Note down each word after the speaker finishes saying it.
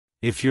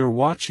If you're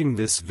watching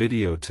this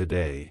video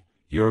today,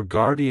 your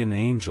guardian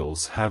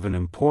angels have an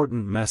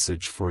important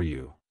message for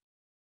you.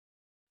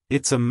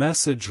 It's a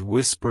message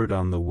whispered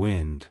on the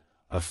wind,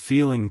 a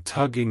feeling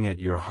tugging at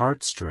your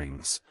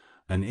heartstrings,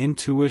 an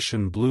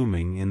intuition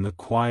blooming in the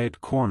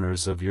quiet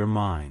corners of your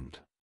mind.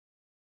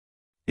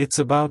 It's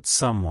about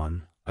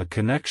someone, a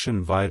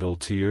connection vital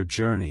to your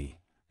journey,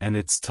 and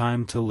it's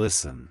time to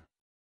listen.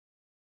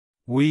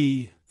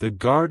 We, the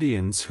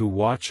guardians who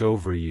watch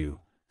over you,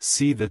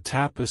 see the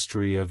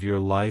tapestry of your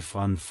life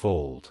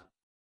unfold.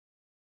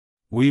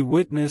 We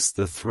witness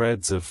the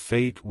threads of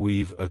fate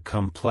weave a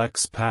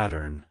complex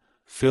pattern,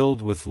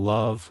 filled with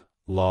love,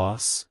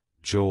 loss,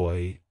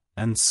 joy,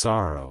 and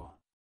sorrow.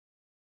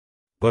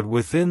 But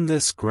within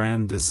this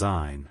grand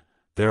design,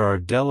 there are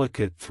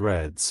delicate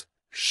threads,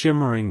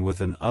 shimmering with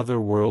an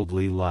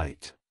otherworldly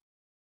light.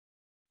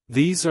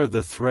 These are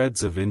the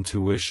threads of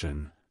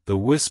intuition, the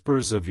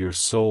whispers of your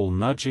soul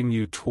nudging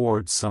you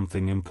towards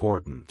something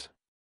important.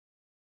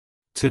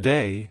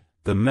 Today,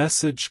 the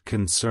message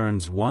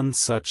concerns one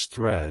such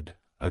thread,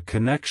 a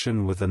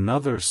connection with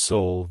another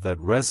soul that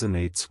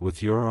resonates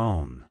with your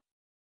own.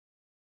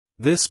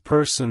 This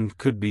person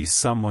could be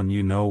someone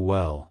you know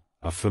well,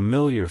 a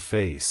familiar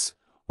face,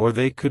 or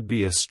they could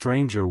be a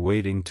stranger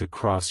waiting to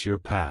cross your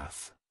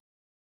path.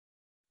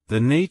 The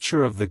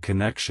nature of the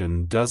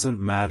connection doesn't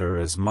matter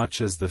as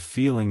much as the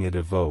feeling it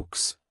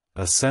evokes,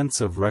 a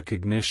sense of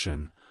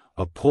recognition,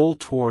 a pull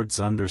towards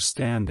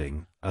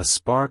understanding, a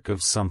spark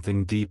of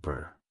something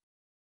deeper.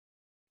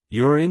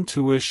 Your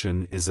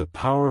intuition is a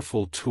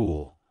powerful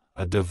tool,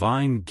 a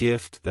divine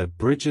gift that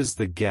bridges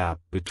the gap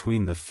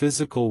between the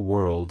physical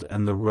world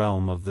and the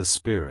realm of the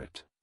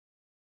spirit.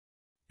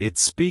 It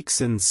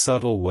speaks in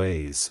subtle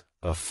ways,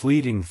 a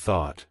fleeting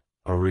thought,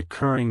 a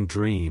recurring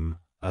dream,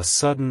 a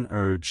sudden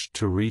urge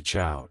to reach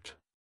out.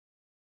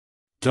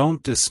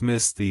 Don't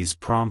dismiss these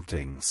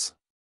promptings.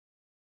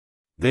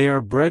 They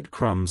are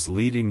breadcrumbs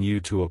leading you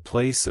to a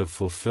place of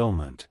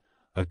fulfillment,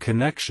 a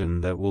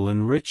connection that will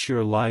enrich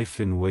your life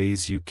in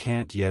ways you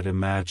can't yet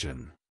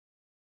imagine.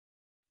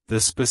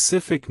 The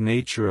specific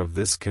nature of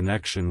this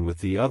connection with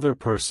the other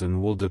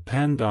person will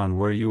depend on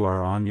where you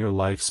are on your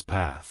life's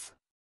path.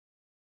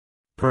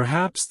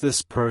 Perhaps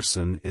this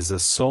person is a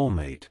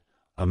soulmate,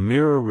 a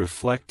mirror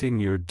reflecting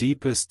your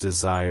deepest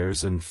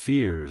desires and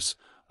fears,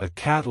 a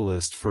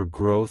catalyst for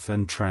growth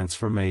and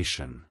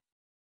transformation.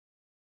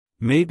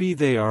 Maybe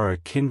they are a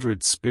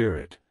kindred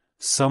spirit,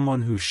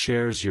 someone who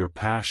shares your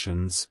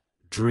passions,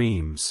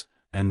 dreams,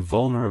 and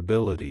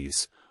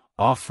vulnerabilities,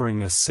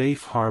 offering a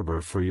safe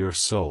harbor for your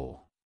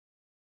soul.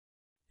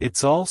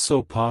 It's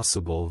also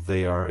possible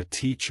they are a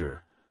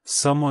teacher,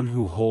 someone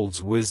who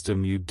holds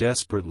wisdom you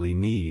desperately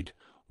need,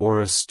 or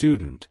a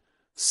student,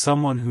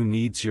 someone who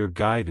needs your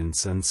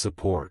guidance and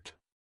support.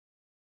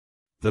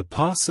 The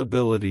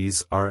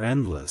possibilities are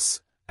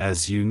endless,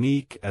 as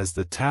unique as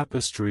the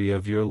tapestry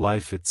of your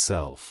life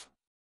itself.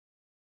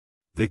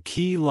 The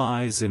key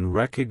lies in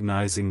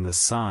recognizing the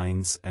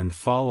signs and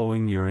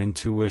following your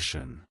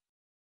intuition.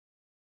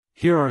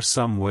 Here are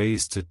some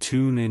ways to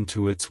tune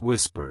into its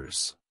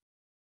whispers.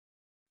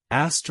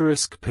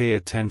 Pay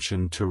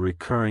attention to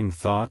recurring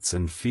thoughts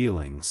and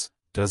feelings.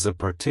 Does a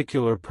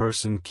particular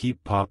person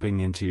keep popping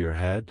into your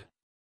head?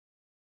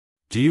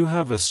 Do you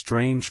have a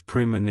strange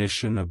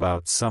premonition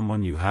about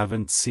someone you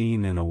haven't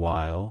seen in a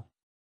while?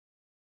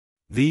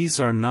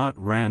 These are not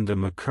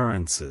random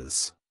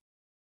occurrences.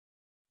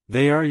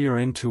 They are your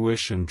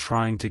intuition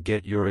trying to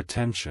get your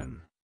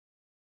attention.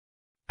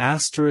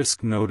 Notice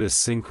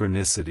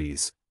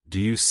synchronicities. Do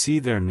you see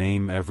their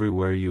name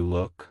everywhere you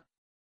look?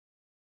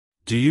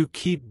 Do you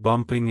keep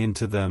bumping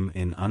into them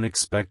in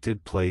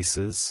unexpected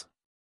places?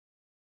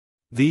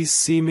 These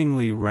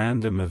seemingly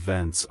random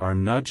events are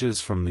nudges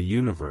from the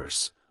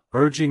universe,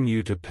 urging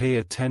you to pay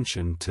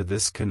attention to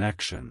this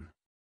connection.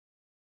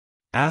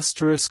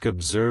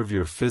 Observe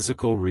your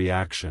physical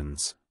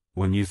reactions.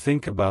 When you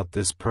think about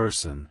this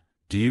person,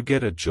 do you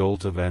get a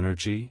jolt of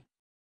energy?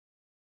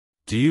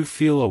 Do you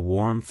feel a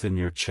warmth in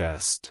your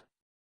chest?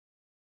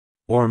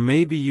 Or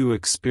maybe you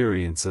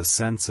experience a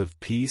sense of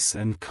peace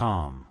and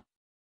calm.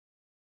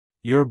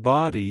 Your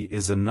body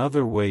is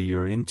another way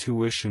your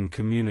intuition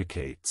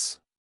communicates.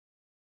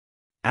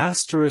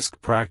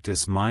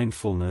 Practice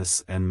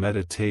mindfulness and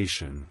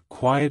meditation.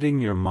 Quieting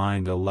your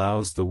mind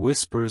allows the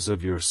whispers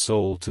of your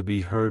soul to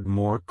be heard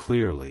more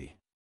clearly.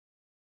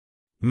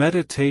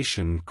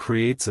 Meditation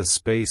creates a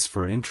space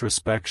for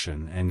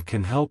introspection and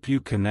can help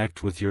you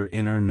connect with your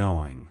inner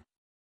knowing.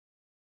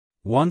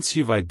 Once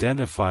you've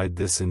identified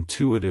this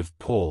intuitive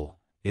pull,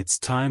 it's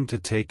time to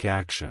take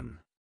action.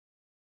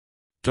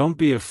 Don't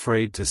be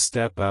afraid to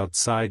step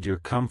outside your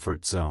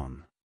comfort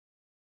zone.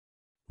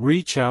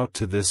 Reach out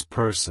to this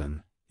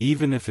person,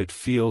 even if it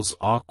feels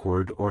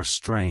awkward or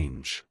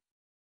strange.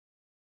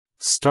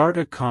 Start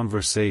a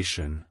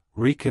conversation,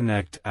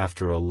 reconnect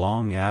after a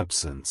long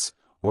absence,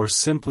 or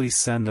simply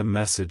send a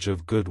message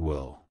of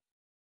goodwill.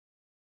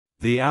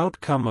 The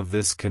outcome of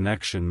this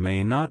connection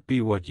may not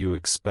be what you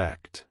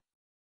expect.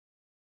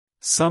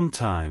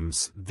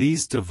 Sometimes,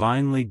 these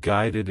divinely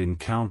guided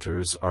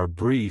encounters are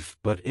brief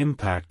but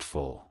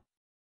impactful.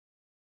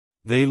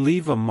 They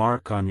leave a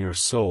mark on your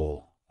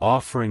soul,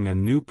 offering a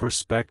new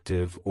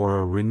perspective or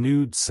a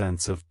renewed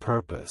sense of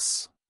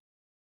purpose.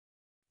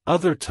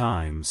 Other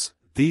times,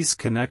 these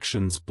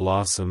connections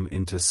blossom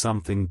into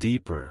something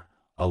deeper,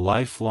 a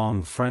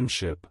lifelong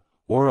friendship,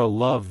 or a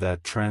love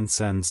that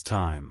transcends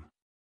time.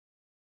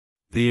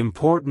 The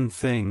important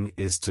thing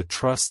is to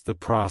trust the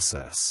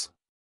process.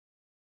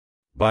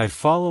 By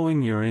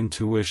following your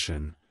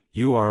intuition,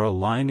 you are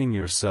aligning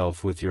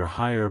yourself with your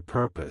higher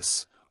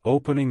purpose,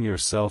 opening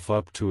yourself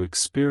up to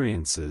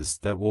experiences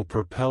that will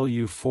propel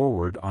you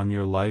forward on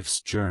your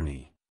life's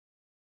journey.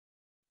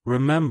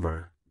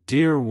 Remember,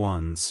 dear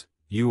ones,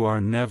 you are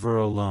never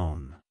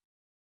alone.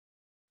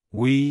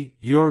 We,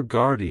 your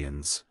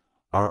guardians,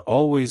 are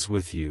always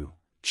with you,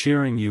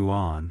 cheering you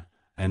on,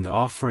 and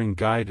offering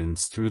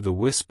guidance through the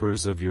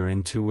whispers of your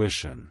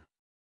intuition.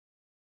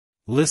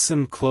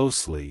 Listen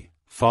closely,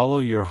 follow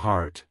your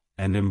heart,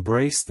 and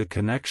embrace the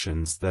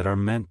connections that are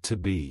meant to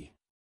be.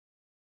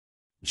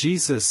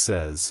 Jesus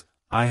says,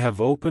 "I have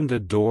opened a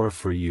door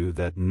for you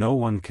that no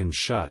one can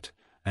shut,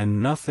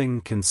 and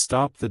nothing can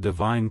stop the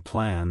divine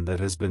plan that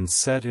has been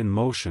set in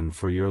motion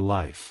for your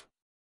life."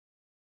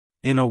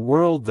 In a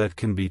world that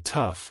can be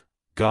tough,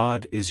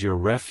 God is your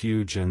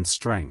refuge and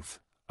strength,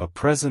 a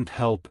present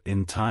help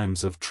in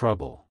times of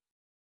trouble.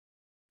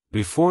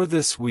 Before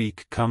this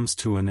week comes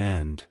to an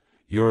end,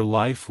 your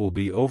life will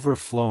be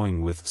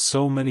overflowing with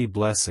so many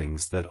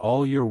blessings that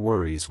all your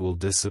worries will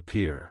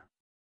disappear.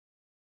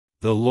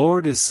 The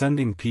Lord is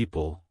sending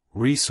people,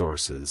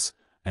 resources,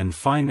 and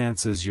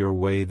finances your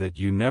way that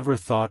you never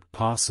thought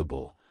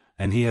possible,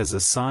 and He has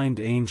assigned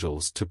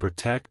angels to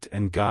protect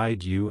and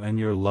guide you and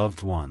your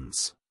loved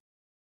ones.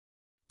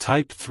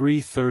 Type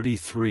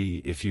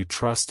 333 if you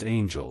trust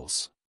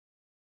angels.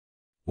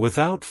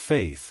 Without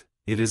faith,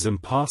 it is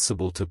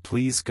impossible to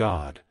please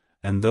God,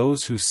 and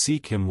those who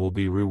seek Him will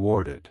be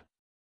rewarded.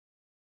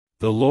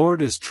 The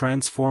Lord is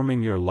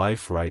transforming your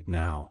life right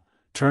now,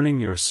 turning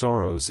your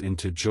sorrows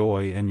into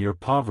joy and your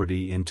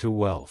poverty into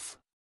wealth.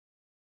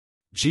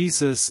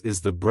 Jesus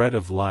is the bread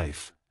of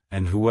life,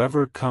 and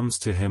whoever comes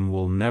to Him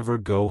will never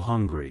go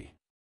hungry.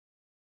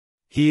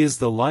 He is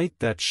the light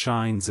that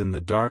shines in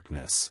the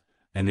darkness,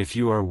 and if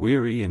you are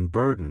weary and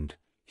burdened,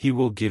 He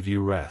will give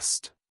you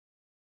rest.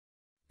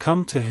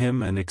 Come to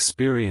Him and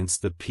experience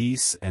the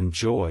peace and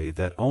joy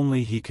that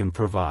only He can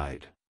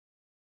provide.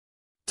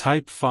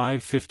 Type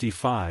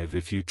 555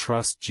 if you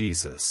trust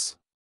Jesus.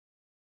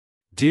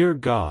 Dear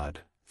God,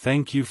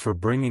 thank you for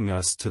bringing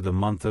us to the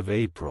month of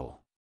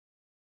April.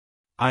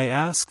 I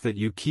ask that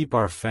you keep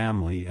our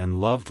family and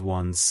loved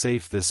ones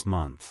safe this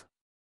month.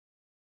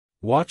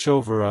 Watch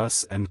over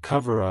us and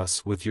cover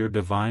us with your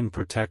divine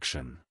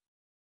protection.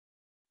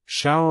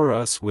 Shower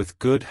us with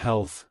good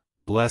health,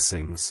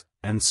 blessings,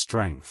 and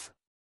strength.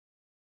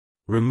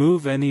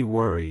 Remove any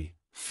worry,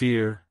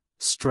 fear,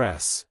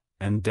 stress,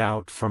 and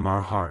doubt from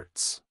our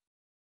hearts.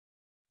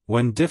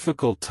 When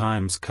difficult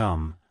times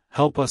come,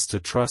 help us to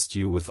trust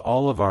you with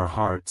all of our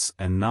hearts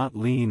and not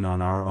lean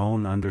on our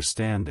own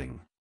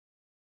understanding.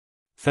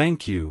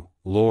 Thank you,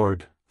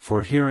 Lord,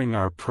 for hearing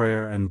our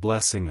prayer and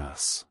blessing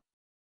us.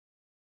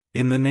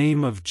 In the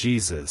name of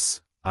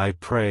Jesus, I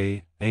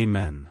pray,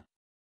 Amen.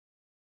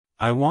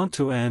 I want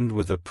to end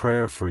with a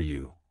prayer for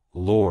you,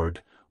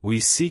 Lord. We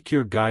seek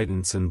your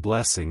guidance and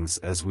blessings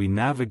as we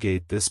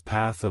navigate this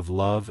path of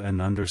love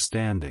and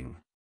understanding.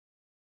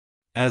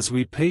 As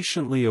we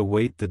patiently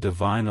await the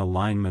divine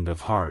alignment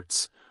of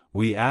hearts,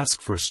 we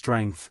ask for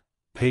strength,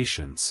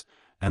 patience,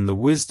 and the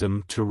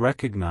wisdom to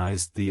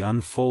recognize the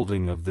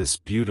unfolding of this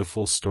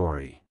beautiful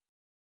story.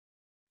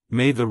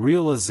 May the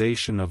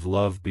realization of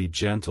love be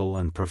gentle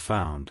and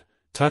profound,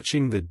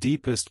 touching the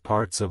deepest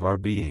parts of our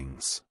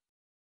beings.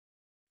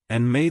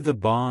 And may the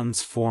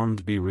bonds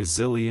formed be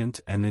resilient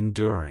and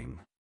enduring.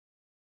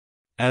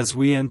 As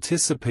we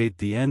anticipate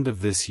the end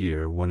of this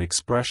year when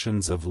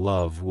expressions of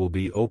love will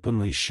be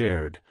openly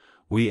shared,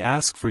 we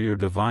ask for your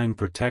divine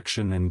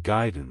protection and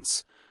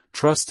guidance,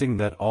 trusting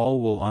that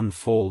all will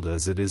unfold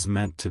as it is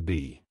meant to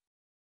be.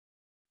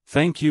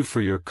 Thank you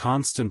for your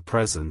constant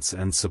presence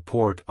and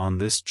support on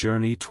this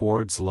journey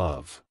towards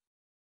love.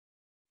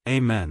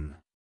 Amen.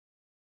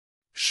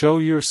 Show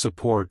your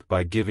support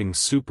by giving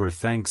super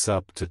thanks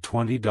up to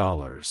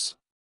 $20.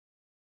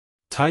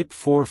 Type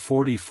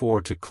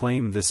 444 to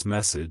claim this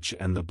message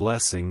and the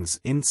blessings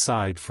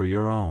inside for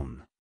your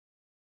own.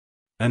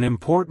 An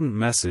important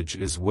message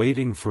is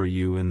waiting for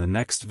you in the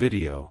next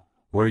video,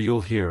 where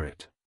you'll hear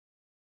it.